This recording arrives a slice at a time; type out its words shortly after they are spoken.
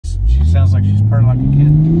Sounds like she's purring like a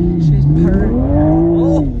kid. She's purring.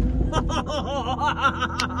 Oh!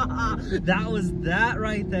 That was that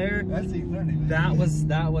right there. That's E30. That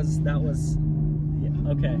was. Yeah,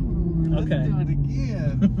 okay. Okay. Let's do it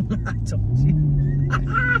again. I told you.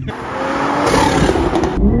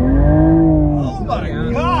 Oh my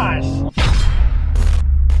gosh.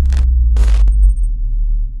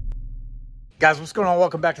 Guys, what's going on?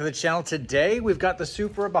 Welcome back to the channel. Today, we've got the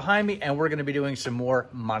Supra behind me, and we're going to be doing some more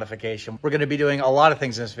modification. We're going to be doing a lot of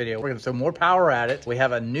things in this video. We're going to throw more power at it. We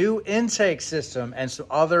have a new intake system and some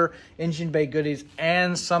other engine bay goodies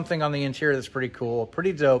and something on the interior that's pretty cool,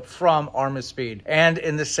 pretty dope from Armaspeed. And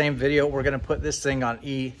in this same video, we're going to put this thing on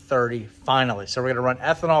E30 finally. So we're going to run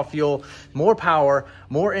ethanol fuel, more power,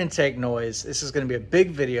 more intake noise. This is going to be a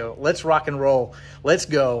big video. Let's rock and roll. Let's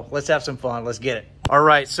go. Let's have some fun. Let's get it. All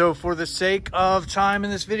right, so for the sake of time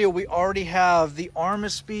in this video, we already have the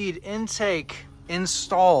Armaspeed intake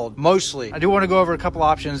installed mostly. I do want to go over a couple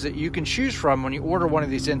options that you can choose from when you order one of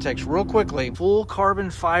these intakes real quickly. Full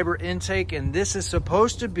carbon fiber intake, and this is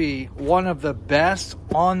supposed to be one of the best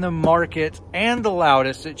on the market and the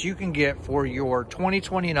loudest that you can get for your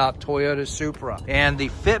 2020 and up Toyota Supra. And the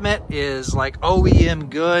fitment is like OEM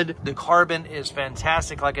good. The carbon is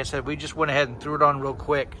fantastic. Like I said, we just went ahead and threw it on real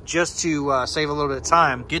quick just to save a little bit of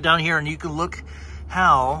time. Get down here and you can look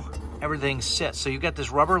how everything sits. So you've got this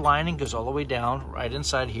rubber lining, goes all the way down right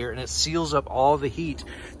inside here, and it seals up all the heat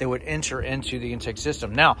that would enter into the intake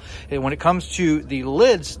system. Now, when it comes to the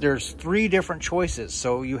lids, there's three different choices.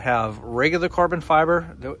 So you have regular carbon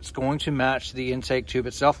fiber that's going to match the intake tube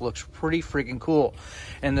itself. Looks pretty freaking cool.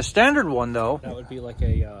 And the standard one, though, that would be like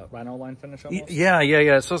a rhino line finish almost?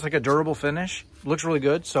 Yeah. So it's like a durable finish. Looks really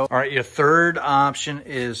good. So, all right, your third option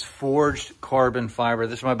is forged carbon fiber.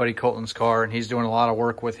 This is my buddy Colton's car, and he's doing a lot of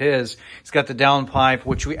work with his. He's got the downpipe,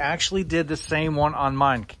 which we actually did the same one on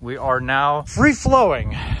mine. We are now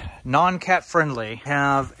free-flowing, non-cat friendly.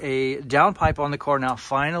 Have a downpipe on the car now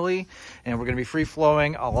finally, and we're going to be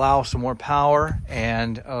free-flowing, allow some more power,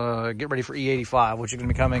 and get ready for E85, which is going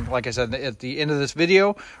to be coming, like I said, at the end of this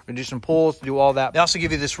video. We're going to do some pulls, do all that. They also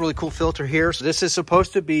give you this really cool filter here. So this is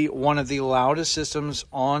supposed to be one of the loudest systems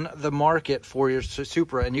on the market for your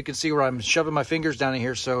Supra, and you can see where I'm shoving my fingers down in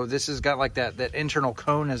here. So this has got like that internal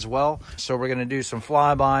cone as well. So we're going to do some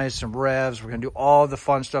flybys, some revs. We're going to do all the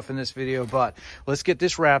fun stuff in this video, but let's get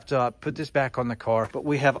this wrapped up, put this back on the car. But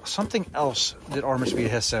we have something else that Armaspeed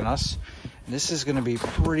has sent us. This is going to be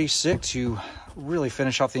pretty sick to really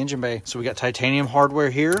finish off the engine bay. So we got titanium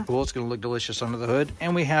hardware here. Cool, it's going to look delicious under the hood.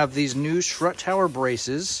 And we have these new strut tower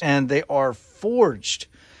braces, and they are forged.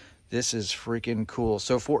 This is freaking cool.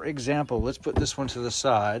 So for example, let's put this one to the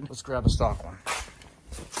side. Let's grab a stock one.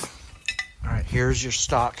 All right, here's your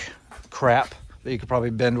stock crap that you could probably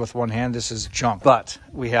bend with one hand. This is junk, but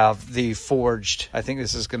we have the forged. I think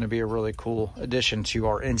this is going to be a really cool addition to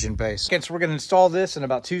our engine base. Okay, so we're going to install this in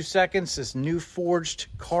about 2 seconds, this new forged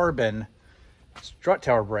carbon strut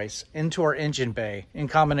tower brace into our engine bay in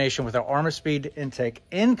combination with our Armaspeed intake,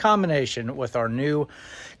 in combination with our new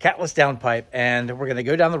catless downpipe. And we're going to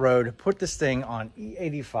go down the road, put this thing on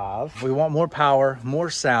E85. We want more power, more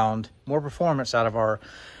sound, more performance out of our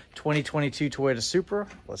 2022 Toyota Supra.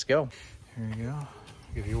 Let's go. Here you go.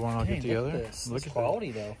 Give you one, I'll get the other. Look at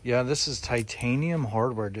quality though. Yeah, this is titanium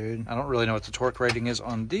hardware, dude. I don't really know what the torque rating is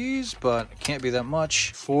on these, but it can't be that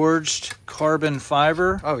much. Forged carbon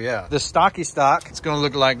fiber. Oh yeah. The stocky stock, it's gonna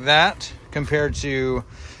look like that compared to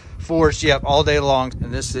forged, yep, all day long.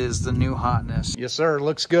 And this is the new hotness. Yes, sir,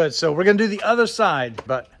 looks good. So we're gonna do the other side,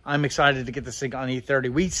 but I'm excited to get this thing on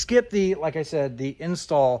E30. We skipped the, like I said, the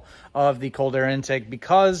install of the cold air intake,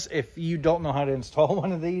 because if you don't know how to install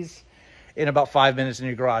one of these, in about 5 minutes in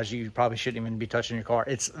your garage, you probably shouldn't even be touching your car.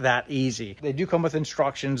 It's that easy. They do come with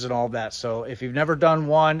instructions and all that. So if you've never done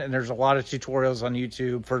one, and there's a lot of tutorials on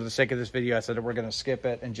YouTube, for the sake of this video, I said that we're going to skip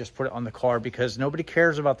it and just put it on the car, because nobody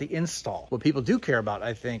cares about the install. What people do care about,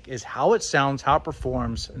 I think, is how it sounds, how it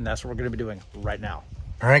performs, and that's what we're going to be doing right now.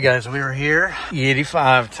 All right, guys, we are here,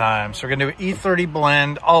 E85 time. So we're going to do an E30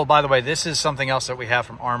 blend. Oh, by the way, this is something else that we have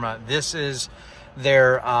from Arma. This is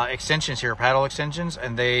their extensions here, paddle extensions,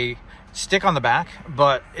 and they stick on the back,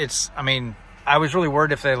 but it's, I mean, I was really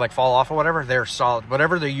worried if they like fall off or whatever. They're solid.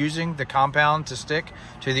 Whatever they're using, the compound to stick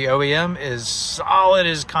to the OEM is solid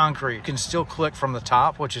as concrete. You can still click from the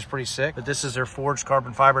top, which is pretty sick. But this is their forged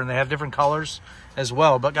carbon fiber, and they have different colors as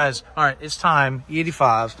well. But guys, all right, it's time.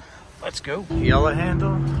 E85. Let's go. Yellow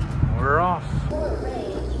handle. We're off.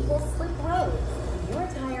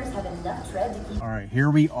 All right, here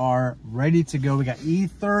we are ready to go. We got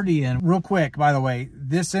E30 in. Real quick, by the way,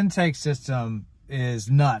 this intake system is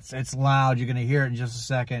nuts. It's loud. You're going to hear it in just a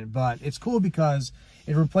second, but it's cool because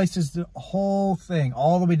it replaces the whole thing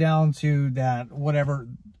all the way down to that whatever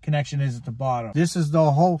connection is at the bottom. This is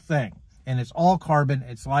the whole thing, and it's all carbon.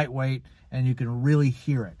 It's lightweight, and you can really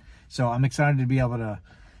hear it. So I'm excited to be able to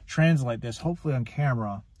translate this, hopefully on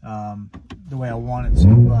camera, the way I want it to.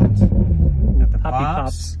 But got the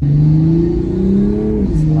pops.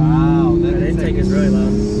 It's loud. That intake is really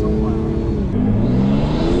loud. So loud.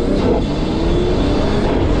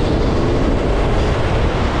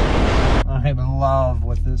 I'm in love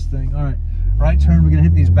with this thing. All right, right turn. We're gonna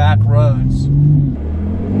hit these back roads.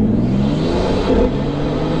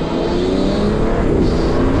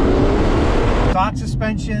 Stock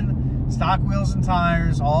suspension, stock wheels and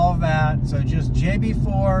tires, all of that. So just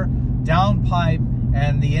JB4, downpipe,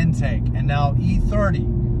 and the intake. And now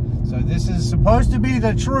E30. So this is supposed to be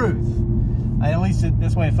the truth. At least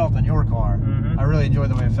this way it felt on your car. I really enjoyed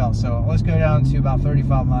the way it felt. So let's go down to about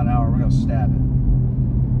 35 miles an hour. We're gonna stab it.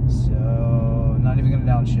 So not even gonna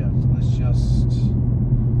downshift. Let's just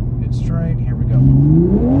get straight. Here we go.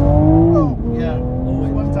 Oh yeah.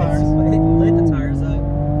 One tires. It lit the tires up.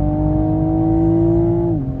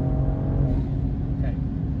 Okay.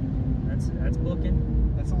 That's booking.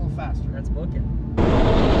 That's a little faster. That's booking.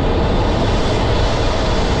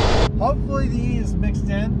 Hopefully the E is mixed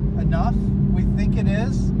in enough. We think it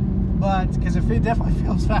is, but because it definitely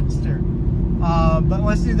feels faster. But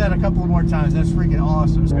let's do that a couple more times. That's freaking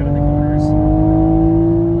awesome. Let's go to the corners.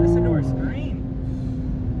 Listen to our scream.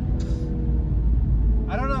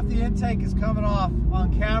 I don't know if the intake is coming off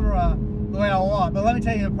on camera the way I want, but let me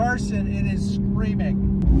tell you, in person, it is screaming.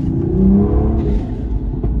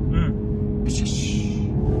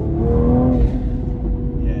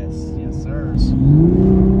 Yes, sir.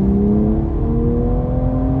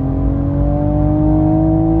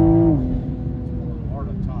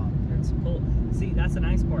 That's the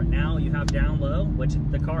nice part. Now you have down low, which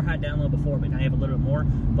the car had down low before, but now you have a little bit more.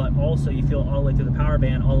 But also you feel all the way through the power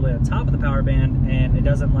band, all the way to the top of the power band, and it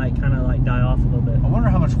doesn't like kind of like die off a little bit. I wonder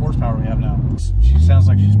how much horsepower we have now. She sounds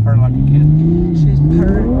like she's purring like a kid. She's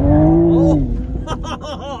purring. Oh,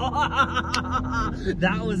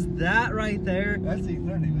 that was that right there. That's E30.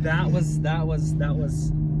 Man. That was.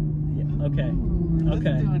 Yeah. Okay. Let's do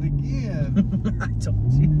it again. I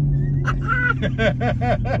told you.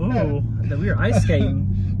 Ooh, we were ice skating.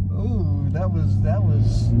 Ooh, that was.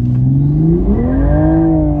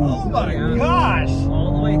 Oh my gosh!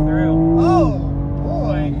 All the way through. Oh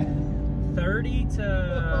boy. 30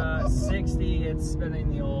 to 60, it's spinning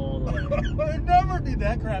the old way. I never did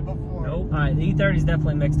that crap before. Nope. All right, the E30 is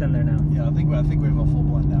definitely mixed in there now. Yeah, I think we have a full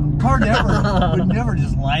blend now. Car would never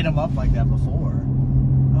just light them up like that before.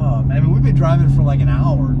 Oh man, I mean, we've been driving for like an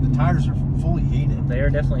hour. The tires are fully heated. They are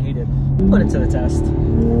definitely heated. Put it to the test.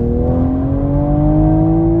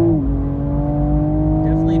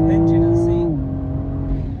 Definitely pinch into the seat.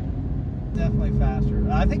 Definitely faster.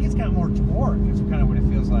 I think it's got more torque. It's kind of what it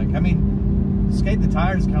feels like. I mean, skate the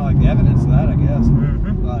tires is kind of like the evidence of that, I guess.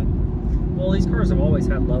 But well, these cars have always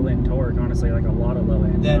had low end torque. Honestly, like a lot of low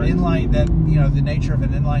end. That inline, the nature of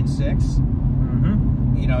an inline six.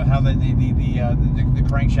 You know how the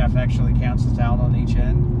crankshaft actually cancels out on each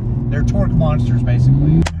end. They're torque monsters,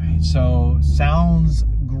 basically. All right, so sounds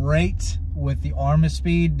great with the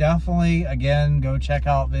Armaspeed. Definitely, again, go check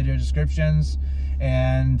out video descriptions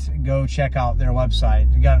and go check out their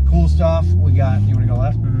website. We got cool stuff. We got. You want to go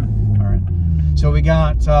left? All right. So we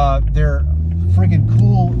got their freaking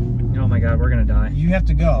cool. Oh my God, we're gonna die. You have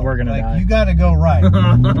to go. We're gonna die. You got to go right.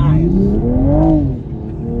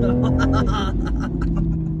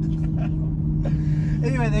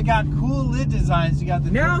 Anyway, they got cool lid designs. You got the.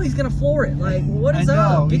 Now he's gonna floor it. Like, what is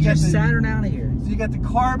up? Get your Saturn out of here. So you got the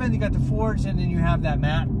carbon, you got the forged, and then you have that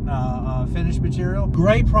matte finish material.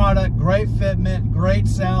 Great product, great fitment, great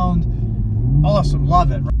sound. Awesome, love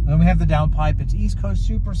it. And then we have the downpipe. It's East Coast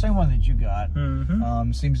Supra, same one that you got.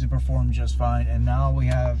 Seems to perform just fine. And now we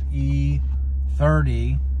have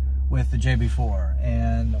E30 with the JB4,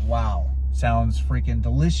 and wow, sounds freaking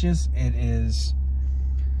delicious. It is.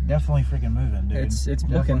 Definitely freaking moving, dude. It's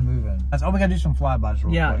definitely moving. Oh, we gotta do some flybys real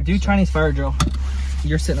quick. Yeah, do Chinese fire drill.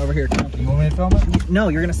 You're sitting over here. You want me to film it? No,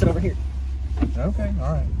 you're gonna sit over here. Okay,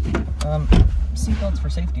 all right. Seatbelts for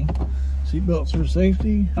safety. Seatbelts for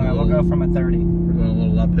safety. All right, we'll go from a 30. We're going a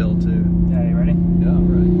little uphill too. Yeah, you ready? Yeah, I'm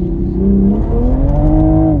ready.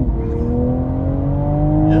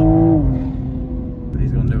 Yep.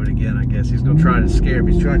 He's gonna do it again, I guess. He's gonna try to scare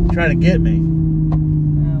me. He's trying to get me.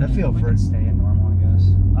 I feel for it. Stay in normal, I guess.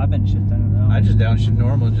 I've been shifting it though. I just downshift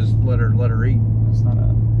normal and just let her eat. It's not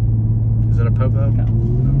a. Is that a popo? No.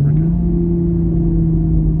 No, we're good.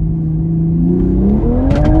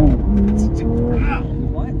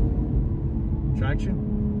 traction?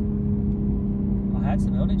 I had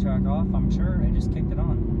stability track off, I'm sure. I just kicked it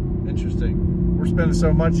on. Interesting. We're spending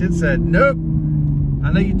so much, it said, nope.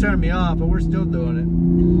 I know you turned me off, but we're still doing it.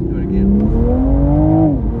 Do it again.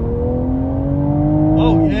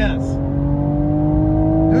 Oh, yes.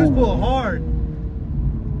 Who's pulling hard?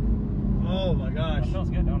 Oh my gosh. That feels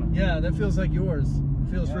good, don't it? Yeah, that feels like yours.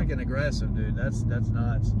 It feels freaking aggressive, dude. That's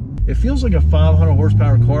nuts. It feels like a 500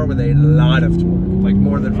 horsepower car with a lot of torque, like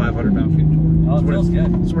more than 500 pound-feet of torque. Oh, it feels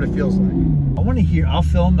good. That's what it feels like. I want to hear. I'll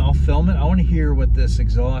film it. I want to hear what this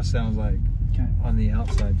exhaust sounds like on the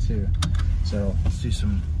outside too. So let's do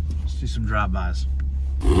some drive-bys.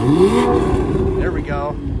 There we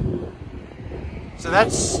go. So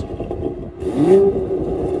that's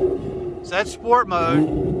sport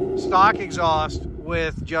mode, stock exhaust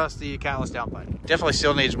with just the catalyst downpipe. Definitely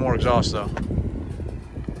still needs more exhaust though.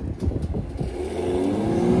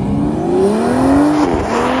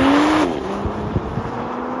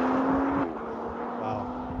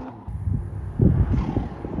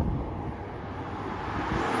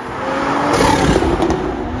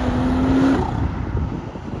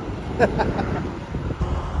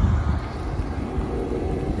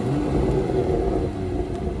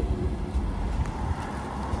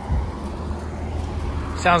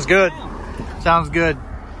 Sounds good. Sounds good.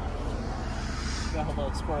 Got a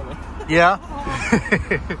little squirrely. Yeah.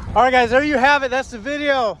 All right, guys, there you have it. That's the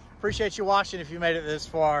video. Appreciate you watching if you made it this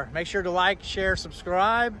far. Make sure to like, share,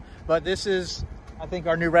 subscribe. But this is, I think,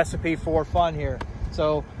 our new recipe for fun here.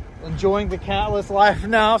 So enjoying the catalyst life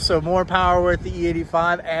now. So more power with the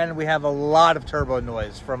E85, and we have a lot of turbo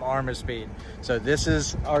noise from Armaspeed. So this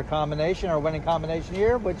is our combination, our winning combination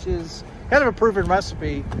here, which is kind of a proven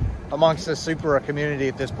recipe amongst the Supra community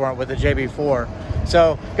at this point with the JB4.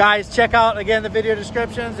 So guys, check out again the video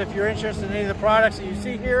descriptions if you're interested in any of the products that you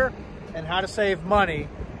see here and how to save money.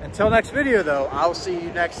 Until next video though, I'll see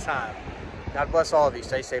you next time. God bless all of you.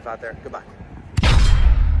 Stay safe out there. Goodbye.